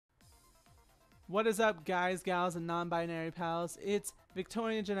What is up, guys, gals, and non-binary pals? It's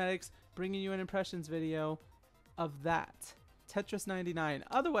Victorian Genetics bringing you an impressions video of that Tetris 99,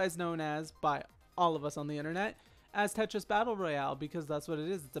 otherwise known as, by all of us on the internet, as Tetris Battle Royale, because that's what it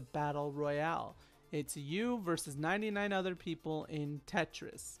is. It's a battle royale. It's you versus 99 other people in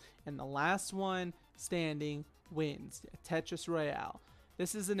Tetris, and the last one standing wins. Tetris Royale.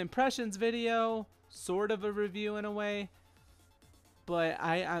 This is an impressions video, sort of a review in a way. But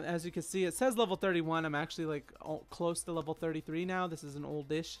as you can see, it says level 31. I'm actually like close to level 33 now. This is an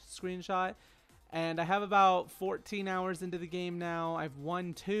oldish screenshot. And I have about 14 hours into the game now. I've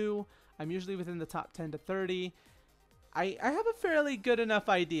won 2. I'm usually within the top 10 to 30. I have a fairly good enough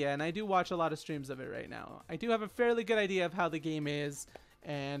idea, and I do watch a lot of streams of it right now. I do have a fairly good idea of how the game is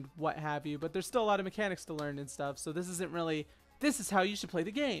and what have you, but there's still a lot of mechanics to learn and stuff, so this isn't really, this is how you should play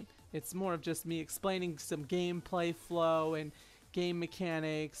the game. It's more of just me explaining some gameplay flow and game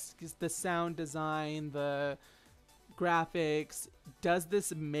mechanics, the sound design, the graphics. Does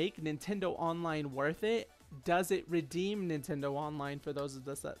this make Nintendo Online worth it? Does it redeem Nintendo Online for those of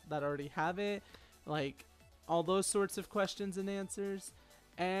us that already have it? Like, all those sorts of questions and answers.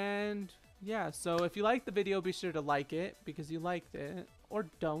 And yeah, so if you like the video, be sure to like it because you liked it, or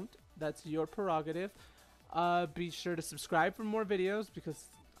don't. That's your prerogative. Be sure to subscribe for more videos because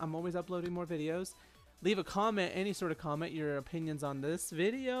I'm always uploading more videos. Leave a comment, any sort of comment, your opinions on this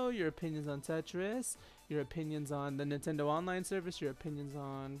video, your opinions on Tetris, your opinions on the Nintendo Online service, your opinions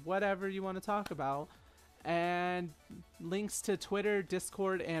on whatever you want to talk about. And links to Twitter,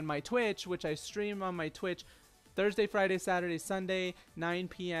 Discord, and my Twitch, which I stream on my Twitch Thursday, Friday, Saturday, Sunday, 9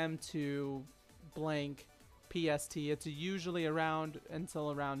 p.m. to blank PST. It's usually around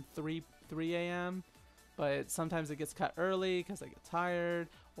until around 3 a.m. But sometimes it gets cut early because I get tired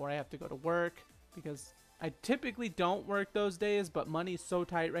or I have to go to work, because I typically don't work those days, but money's so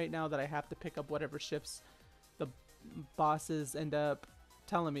tight right now that I have to pick up whatever shifts the bosses end up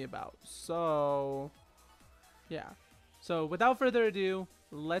telling me about. So yeah. So without further ado,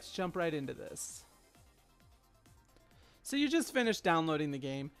 let's jump right into this. So you just finished downloading the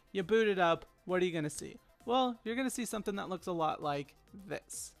game, you boot it up, what are you going to see? Well, you're going to see something that looks a lot like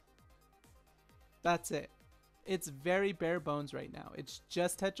this. That's it. It's very bare bones right now. It's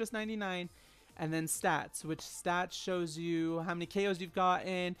just Tetris 99 and then stats, which stats shows you how many KOs you've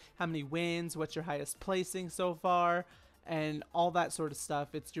gotten, how many wins, what's your highest placing so far, and all that sort of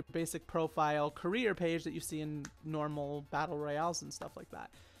stuff. It's your basic profile career page that you see in normal battle royales and stuff like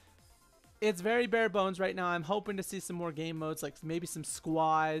that. It's very bare bones right now. I'm hoping to see some more game modes, like maybe some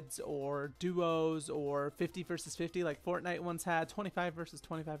squads or duos or 50 versus 50 like Fortnite once had, 25 versus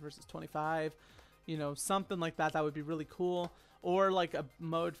 25 versus 25, you know, something like that. That would be really cool. Or like a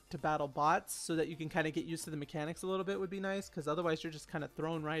mode to battle bots so that you can kind of get used to the mechanics a little bit would be nice, because otherwise you're just kind of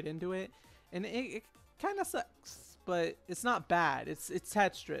thrown right into it. And it kind of sucks, but it's not bad. It's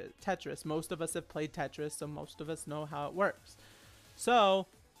Tetris. Most of us have played Tetris, so most of us know how it works. So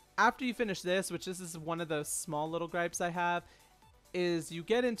after you finish this, which this is one of the small little gripes I have, is you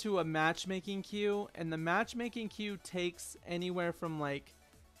get into a matchmaking queue, and the matchmaking queue takes anywhere from like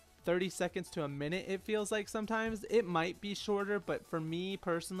 30 seconds to a minute. It feels like sometimes it might be shorter, but for me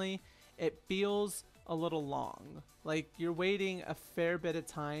personally, it feels a little long. Like you're waiting a fair bit of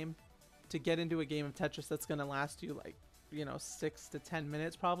time to get into a game of Tetris that's going to last you like, you know, 6 to 10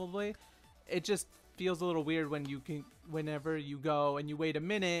 minutes probably. It just feels a little weird when whenever you go and you wait a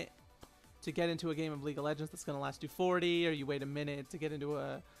minute to get into a game of League of Legends that's going to last you 40, or you wait a minute to get into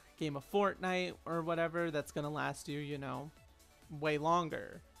a game of Fortnite or whatever that's going to last you, you know, way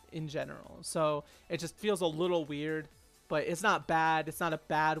longer in general. So it just feels a little weird, but it's not bad. It's not a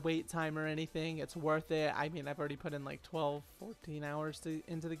bad wait time or anything. It's worth it. I mean, I've already put in like 12, 14 hours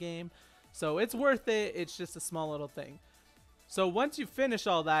into the game, so it's worth it. It's just a small little thing. So once you finish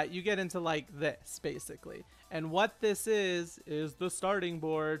all that, you get into like this basically. And what this is the starting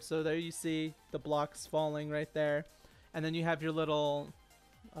board. So there you see the blocks falling right there. And then you have your little,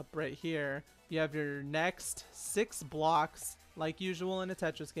 up right here, you have your next 6 blocks like usual in a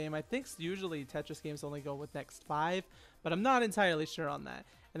Tetris game. I think usually Tetris games only go with next 5, but I'm not entirely sure on that.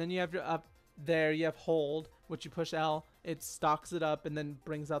 And then you have your up there, you have hold, which you push L, it stocks it up and then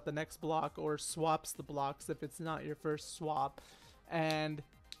brings out the next block, or swaps the blocks if it's not your first swap. And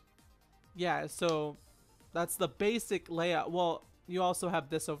yeah, so that's the basic layout. Well, you also have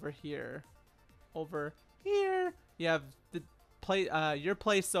this over here. Over here, you have the your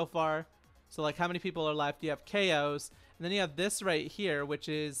place so far. So like how many people are left, you have KOs, and then you have this right here, which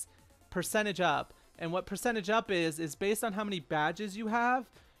is percentage up. And what percentage up is based on how many badges you have,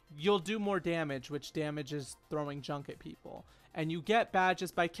 you'll do more damage, which damage is throwing junk at people. And you get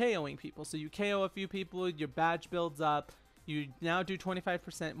badges by KOing people. So you KO a few people, your badge builds up. You now do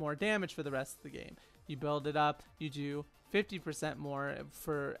 25% more damage for the rest of the game. You build it up, you do 50% more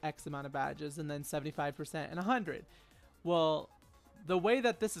for X amount of badges, and then 75% and 100. Well, the way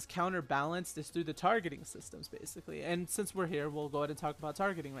that this is counterbalanced is through the targeting systems, basically. And since we're here, we'll go ahead and talk about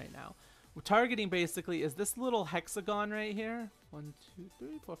targeting right now. Targeting basically is this little hexagon right here. 1, 2,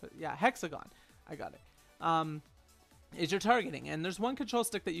 3, 4, 5. Yeah, hexagon. I got it. Is your targeting. And there's one control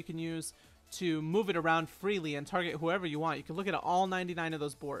stick that you can use to move it around freely and target whoever you want. You can look at all 99 of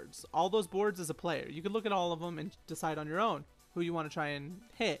those boards. All those boards as a player. You can look at all of them and decide on your own who you want to try and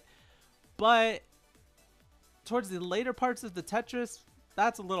hit. But towards the later parts of the Tetris,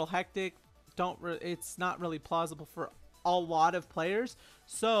 that's a little hectic. It's not really plausible for a lot of players.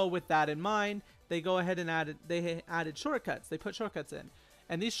 So with that in mind, they go ahead and added shortcuts. They put shortcuts in.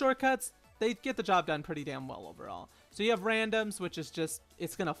 And these shortcuts, they get the job done pretty damn well overall. So you have randoms, which is just,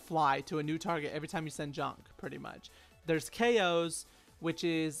 it's going to fly to a new target every time you send junk, pretty much. There's KOs, which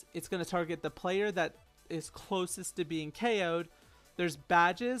is, it's going to target the player that is closest to being KO'd. There's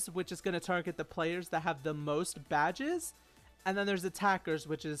badges, which is going to target the players that have the most badges. And then there's attackers,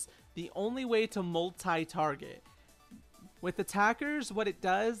 which is the only way to multi-target. With attackers, what it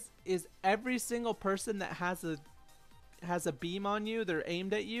does is every single person that has a beam on you, they're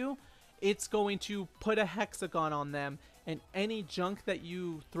aimed at you, it's going to put a hexagon on them, and any junk that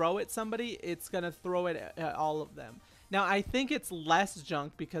you throw at somebody, it's going to throw it at all of them. Now, I think it's less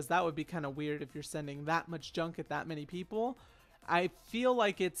junk because that would be kind of weird if you're sending that much junk at that many people. I feel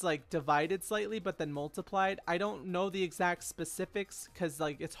like it's like divided slightly, but then multiplied. I don't know the exact specifics because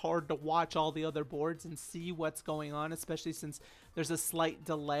like it's hard to watch all the other boards and see what's going on, especially since there's a slight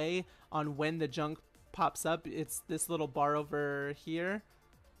delay on when the junk pops up. It's this little bar over here.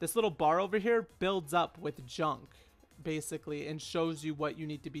 This little bar over here builds up with junk, basically, and shows you what you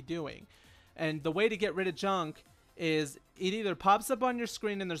need to be doing. And the way to get rid of junk is it either pops up on your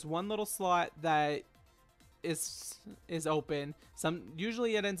screen and there's one little slot that is open.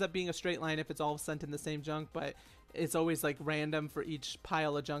 Usually it ends up being a straight line if it's all sent in the same junk, but it's always like random for each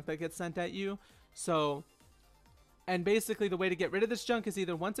pile of junk that gets sent at you. So, and basically the way to get rid of this junk is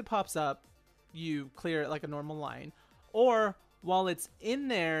either once it pops up, you clear it like a normal line, or while it's in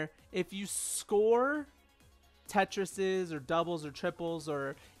there, if you score Tetrises or doubles or triples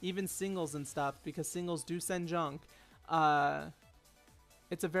or even singles and stuff, because singles do send junk,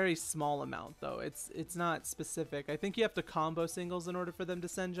 it's a very small amount though. It's not specific. I think you have to combo singles in order for them to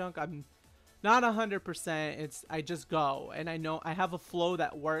send junk. I'm not 100%. I just go, and I know I have a flow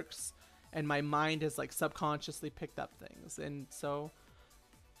that works, and my mind has like subconsciously picked up things. And so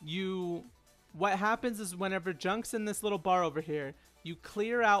what happens is whenever junk's in this little bar over here, you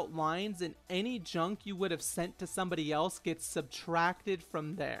clear out lines, and any junk you would have sent to somebody else gets subtracted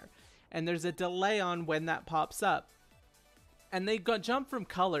from there. And there's a delay on when that pops up. And they jump from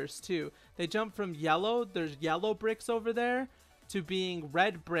colors too. They jump from yellow, there's yellow bricks over there, to being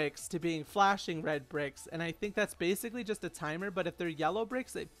red bricks, to being flashing red bricks. And I think that's basically just a timer, but if they're yellow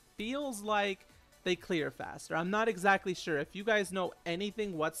bricks, it feels like they clear faster. I'm not exactly sure. If you guys know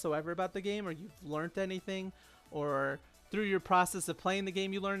anything whatsoever about the game, or you've learned anything, or through your process of playing the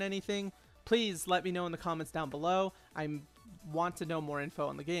game you learn anything, please let me know in the comments down below. I want to know more info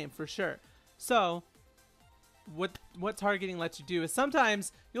on the game for sure. So what targeting lets you do is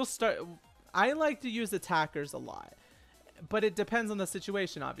sometimes you'll start, I like to use attackers a lot, but it depends on the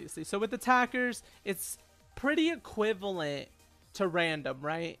situation, obviously. So with attackers, it's pretty equivalent to random,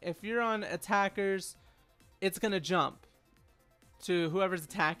 right? If you're on attackers, it's gonna jump to whoever's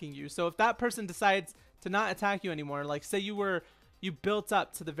attacking you. So if that person decides to not attack you anymore, like say you built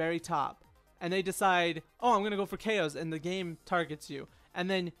up to the very top, and they decide, oh, I'm gonna go for KOs, and the game targets you, and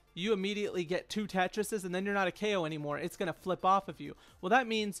then you immediately get 2 Tetrises, and then you're not a KO anymore, it's gonna flip off of you. Well, that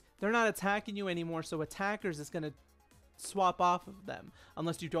means they're not attacking you anymore, so attackers is gonna swap off of them,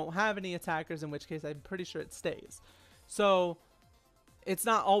 unless you don't have any attackers, in which case I'm pretty sure it stays. So it's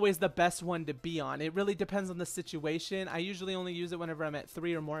not always the best one to be on. It really depends on the situation. I usually only use it whenever I'm at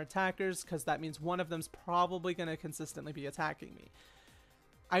 3 or more attackers, because that means one of them's probably going to consistently be attacking me.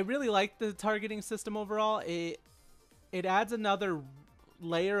 I really like the targeting system overall. It adds another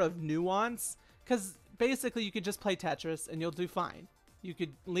layer of nuance, because basically you could just play Tetris and you'll do fine. You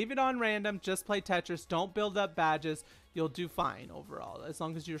could leave it on random, just play Tetris, don't build up badges, you'll do fine overall, as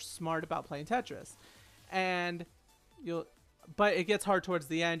long as you're smart about playing Tetris. And but it gets hard towards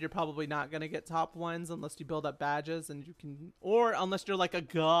the end. You're probably not going to get top ones unless you build up badges, and you can, or unless you're like a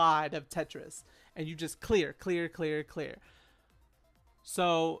god of Tetris and you just clear.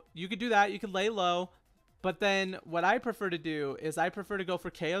 So you could do that. You could lay low. But then what I prefer to do is I prefer to go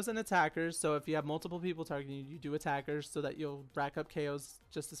for KOs and attackers. So if you have multiple people targeting you, you do attackers so that you'll rack up KOs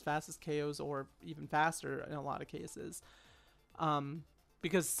just as fast as KOs, or even faster in a lot of cases.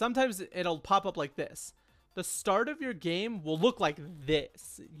 Because sometimes it'll pop up like this. The start of your game will look like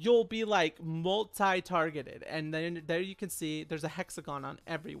this. You'll be like multi-targeted, and then there you can see there's a hexagon on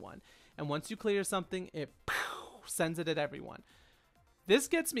everyone. And once you clear something, it sends it at everyone. This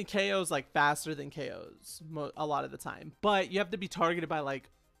gets me KOs like faster than KOs a lot of the time, but you have to be targeted by like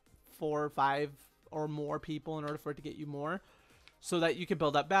 4 or 5 or more people in order for it to get you more, so that you can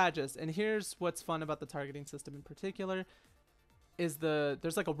build up badges. And here's what's fun about the targeting system in particular is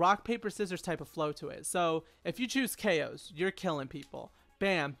there's like a rock, paper, scissors type of flow to it. So if you choose KOs, you're killing people.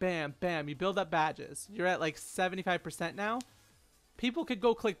 Bam, bam, bam. You build up badges. You're at like 75% now. People could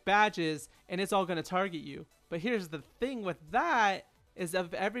go click badges and it's all going to target you. But here's the thing with that is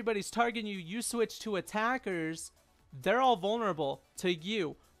if everybody's targeting you, you switch to attackers, they're all vulnerable to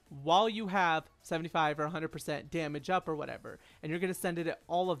you while you have 75 or 100% damage up or whatever. And you're going to send it at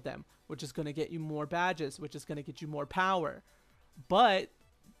all of them, which is going to get you more badges, which is going to get you more power. But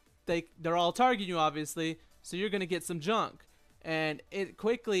they're all targeting you, obviously, so you're going to get some junk. And it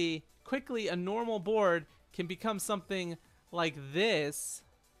quickly a normal board can become something like this.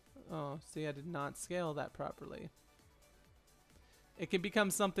 Oh, see, I did not scale that properly. It can become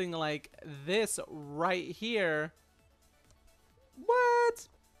something like this right here. What?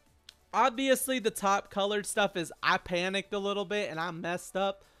 Obviously, the top colored stuff is I panicked a little bit and I messed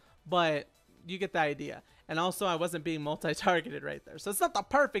up, but you get the idea. And also, I wasn't being multi-targeted right there. So it's not the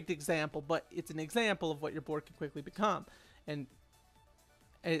perfect example, but it's an example of what your board can quickly become. And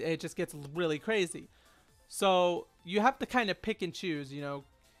it just gets really crazy. So you have to kind of pick and choose, you know.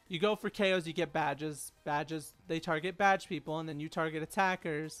 You go for KOs, you get badges. Badges, they target badge people, and then you target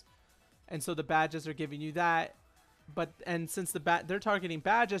attackers. And so the badges are giving you that. And since they're targeting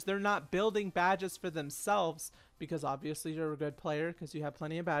badges, they're not building badges for themselves, because obviously you're a good player because you have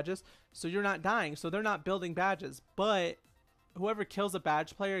plenty of badges. So you're not dying. So they're not building badges. But whoever kills a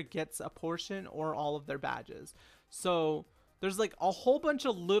badge player gets a portion or all of their badges. So there's like a whole bunch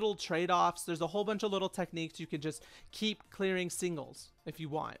of little trade-offs. There's a whole bunch of little techniques. You can just keep clearing singles if you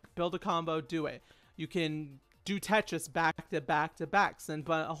want. Build a combo, do it. You can do Tetris back to back to back, send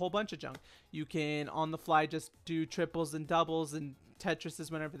a whole bunch of junk. You can on the fly just do triples and doubles and Tetrises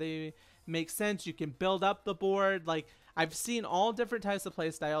whenever they make sense. You can build up the board. Like, I've seen all different types of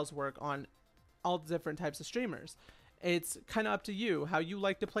play styles work on all different types of streamers. It's kind of up to you. How you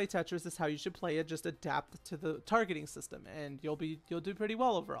like to play Tetris is how you should play it. Just adapt to the targeting system, and you'll do pretty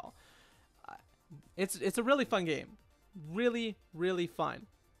well overall. It's a really fun game, really fun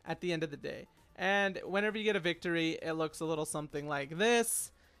at the end of the day. And whenever you get a victory, it looks a little something like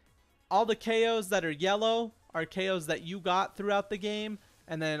this. All the KOs that are yellow are KOs that you got throughout the game,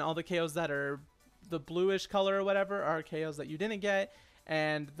 and then all the KOs that are the bluish color or whatever are KOs that you didn't get.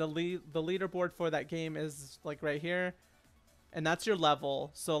 And the leaderboard for that game is like right here, and that's your level.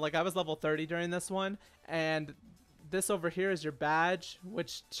 So like I was level 30 during this one, and this over here is your badge,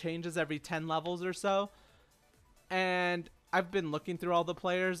 which changes every 10 levels or so. And I've been looking through all the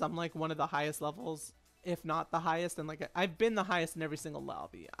players. I'm like one of the highest levels, if not the highest, and like I've been the highest in every single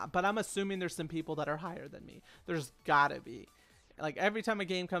lobby. But I'm assuming there's some people that are higher than me. There's gotta be. Like every time a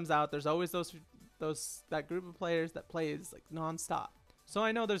game comes out, there's always that group of players that plays like nonstop. So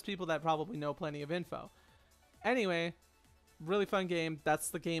I know there's people that probably know plenty of info. Anyway, really fun game. That's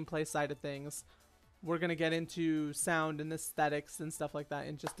the gameplay side of things. We're going to get into sound and aesthetics and stuff like that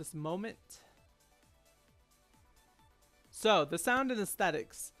in just this moment. So the sound and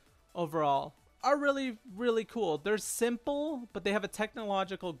aesthetics overall are really cool. They're simple, but they have a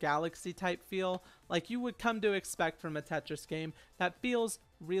technological galaxy type feel like you would come to expect from a Tetris game that feels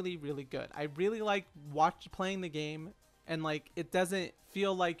really good. I really like playing the game, and like it doesn't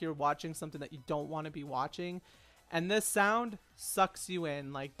feel like you're watching something that you don't want to be watching. And this sound sucks you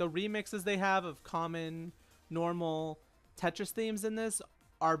in. Like the remixes they have of common normal Tetris themes in this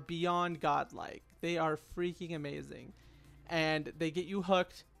are beyond godlike. They are freaking amazing, and they get you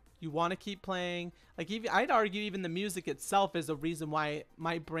hooked. You want to keep playing. Like I'd argue even the music itself is a reason why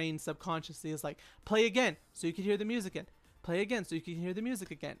my brain subconsciously is like, play again so you can hear the music again. Play again so you can hear the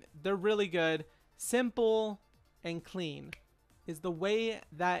music again. They're really good. Simple and clean is the way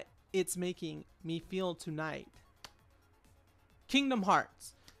that it's making me feel tonight. Kingdom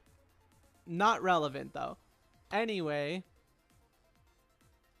Hearts. Not relevant though. Anyway.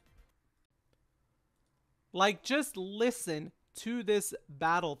 Like, just listen to this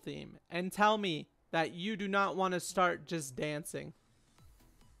battle theme and tell me that you do not want to start just dancing.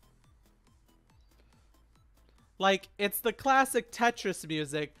 Like, it's the classic Tetris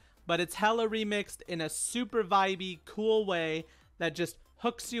music, but it's hella remixed in a super vibey, cool way that just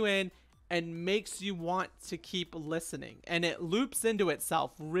hooks you in and makes you want to keep listening. And it loops into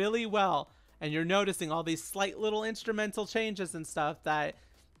itself really well. And you're noticing all these slight little instrumental changes and stuff that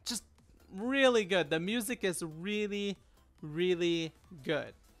just really good. The music is really, really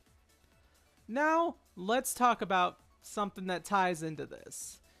good. Now, let's talk about something that ties into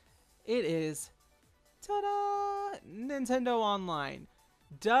this. It is, ta-da, Nintendo Online.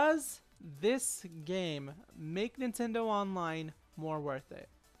 Does this game make Nintendo Online more worth it?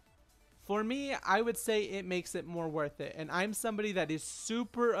 For me, I would say it makes it more worth it. And I'm somebody that is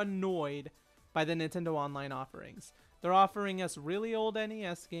super annoyed by the Nintendo Online offerings. They're offering us really old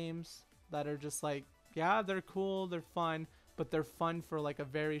NES games that are just like, yeah, they're cool, they're fun, but they're fun for like a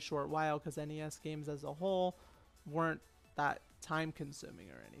very short while because NES games as a whole weren't that time consuming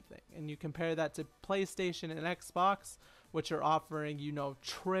or anything. And you compare that to PlayStation and Xbox, which are offering, you know,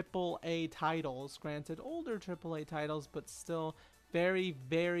 AAA titles, granted older AAA titles, but still very,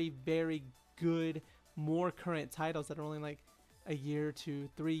 very, very good, more current titles that are only like a year to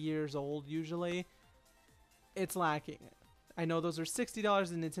 3 years old usually. It's lacking. I know those are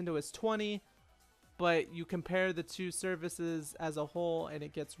 $60 and Nintendo is $20, but you compare the two services as a whole and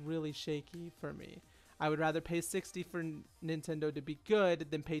it gets really shaky for me. I would rather pay $60 for Nintendo to be good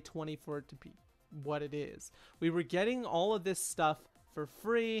than pay $20 for it to be what it is. We were getting all of this stuff for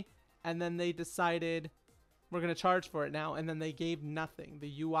free, and then they decided we're going to charge for it now, and then they gave nothing.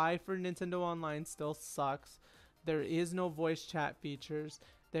 The UI for Nintendo Online still sucks. There is no voice chat features.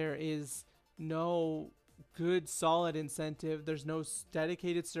 There is no good solid incentive. There's no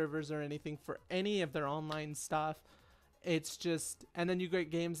dedicated servers or anything for any of their online stuff. It's just, and then you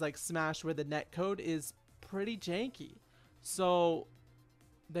get games like Smash where the netcode is pretty janky. So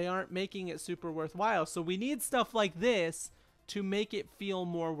they aren't making it super worthwhile. So we need stuff like this to make it feel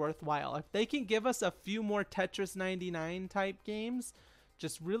more worthwhile. If they can give us a few more Tetris 99 type games,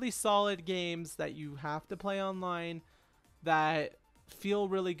 just really solid games that you have to play online that feel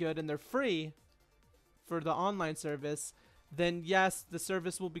really good and they're free for the online service, then yes, the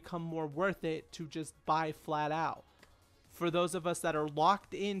service will become more worth it to just buy flat out. For those of us that are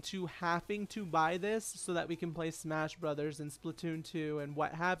locked into having to buy this so that we can play Smash Brothers and Splatoon 2 and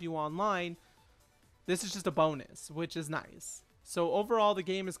what have you online, this is just a bonus, which is nice. So overall, the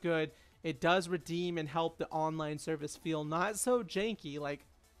game is good. It does redeem and help the online service feel not so janky. Like,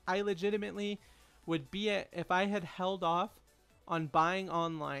 I legitimately would be if I had held off on buying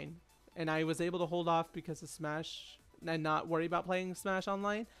online and I was able to hold off because of Smash and not worry about playing Smash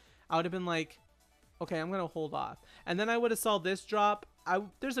online, I would have been like, okay, I'm going to hold off. And then I would have saw this drop.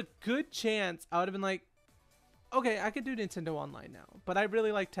 There's a good chance I would have been like, okay, I could do Nintendo Online now. But I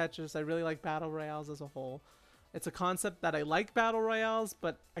really like Tetris. I really like Battle Royales as a whole. It's a concept that I like Battle Royales,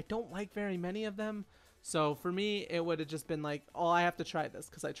 but I don't like very many of them. So for me, it would have just been like, oh, I have to try this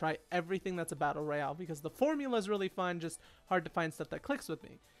because I try everything that's a Battle Royale because the formula is really fun, just hard to find stuff that clicks with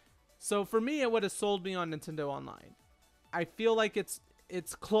me. So for me, it would have sold me on Nintendo Online. I feel like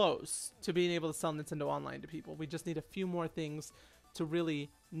it's close to being able to sell Nintendo Online to people. We just need a few more things to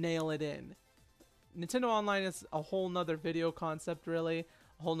really nail it in. Nintendo Online is a whole nother video concept, really.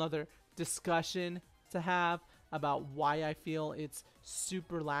 A whole nother discussion to have about why I feel it's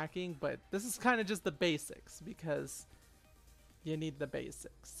super lacking. But this is kind of just the basics because you need the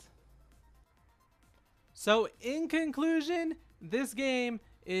basics. So in conclusion, this game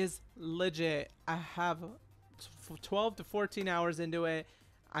is legit. I have 12 to 14 hours into it.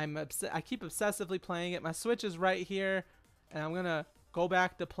 I keep obsessively playing it. My Switch is right here, and I'm gonna go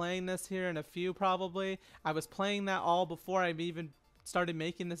back to playing this here in a few probably. I was playing that all before I even started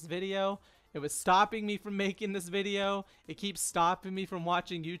making this video. It was stopping me from making this video. It keeps stopping me from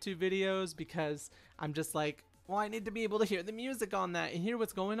watching YouTube videos because I'm just like, well, I need to be able to hear the music on that and hear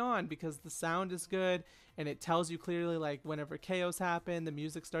what's going on because the sound is good and it tells you clearly like whenever chaos happen, the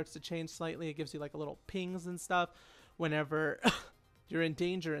music starts to change slightly. It gives you like a little pings and stuff whenever you're in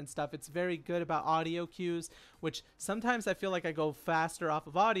danger and stuff. It's very good about audio cues, which sometimes I feel like I go faster off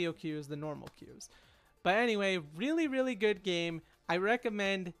of audio cues than normal cues. But anyway, really, really good game. I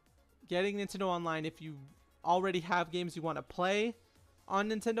recommend getting Nintendo Online if you already have games you want to play on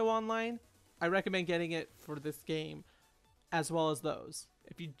Nintendo Online. I recommend getting it for this game as well as those.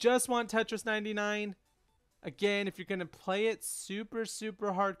 If you just want Tetris 99, again, if you're going to play it super,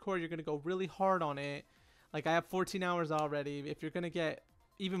 super hardcore, you're going to go really hard on it. Like I have 14 hours already. If you're going to get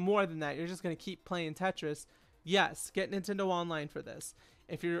even more than that, you're just going to keep playing Tetris. Yes, get Nintendo Online for this.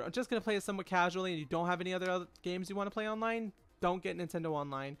 If you're just going to play it somewhat casually and you don't have any other games you want to play online, don't get Nintendo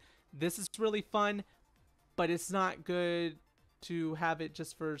Online. This is really fun, but it's not good to have it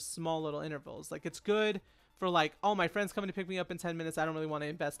just for small little intervals. Like, it's good for like, oh, my friend's coming to pick me up in 10 minutes. I don't really want to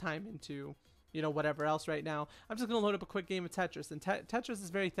invest time into, you know, whatever else right now. I'm just going to load up a quick game of Tetris, and Tetris is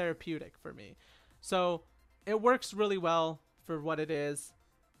very therapeutic for me. So it works really well for what it is.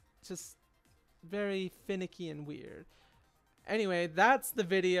 Just very finicky and weird. Anyway, that's the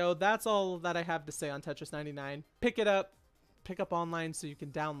video. That's all that I have to say on Tetris 99. Pick it up. Pick up online so you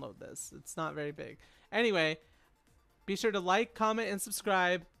can download this. It's not very big. Anyway, be sure to like, comment, and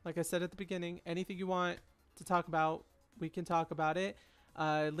subscribe. Like I said at the beginning, anything you want to talk about, we can talk about it.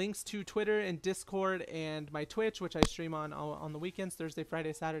 Links to Twitter and Discord and my Twitch, which I stream on the weekends, Thursday,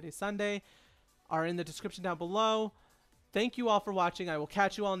 Friday, Saturday, Sunday, are in the description down below. Thank you all for watching. I will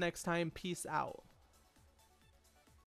catch you all next time. Peace out.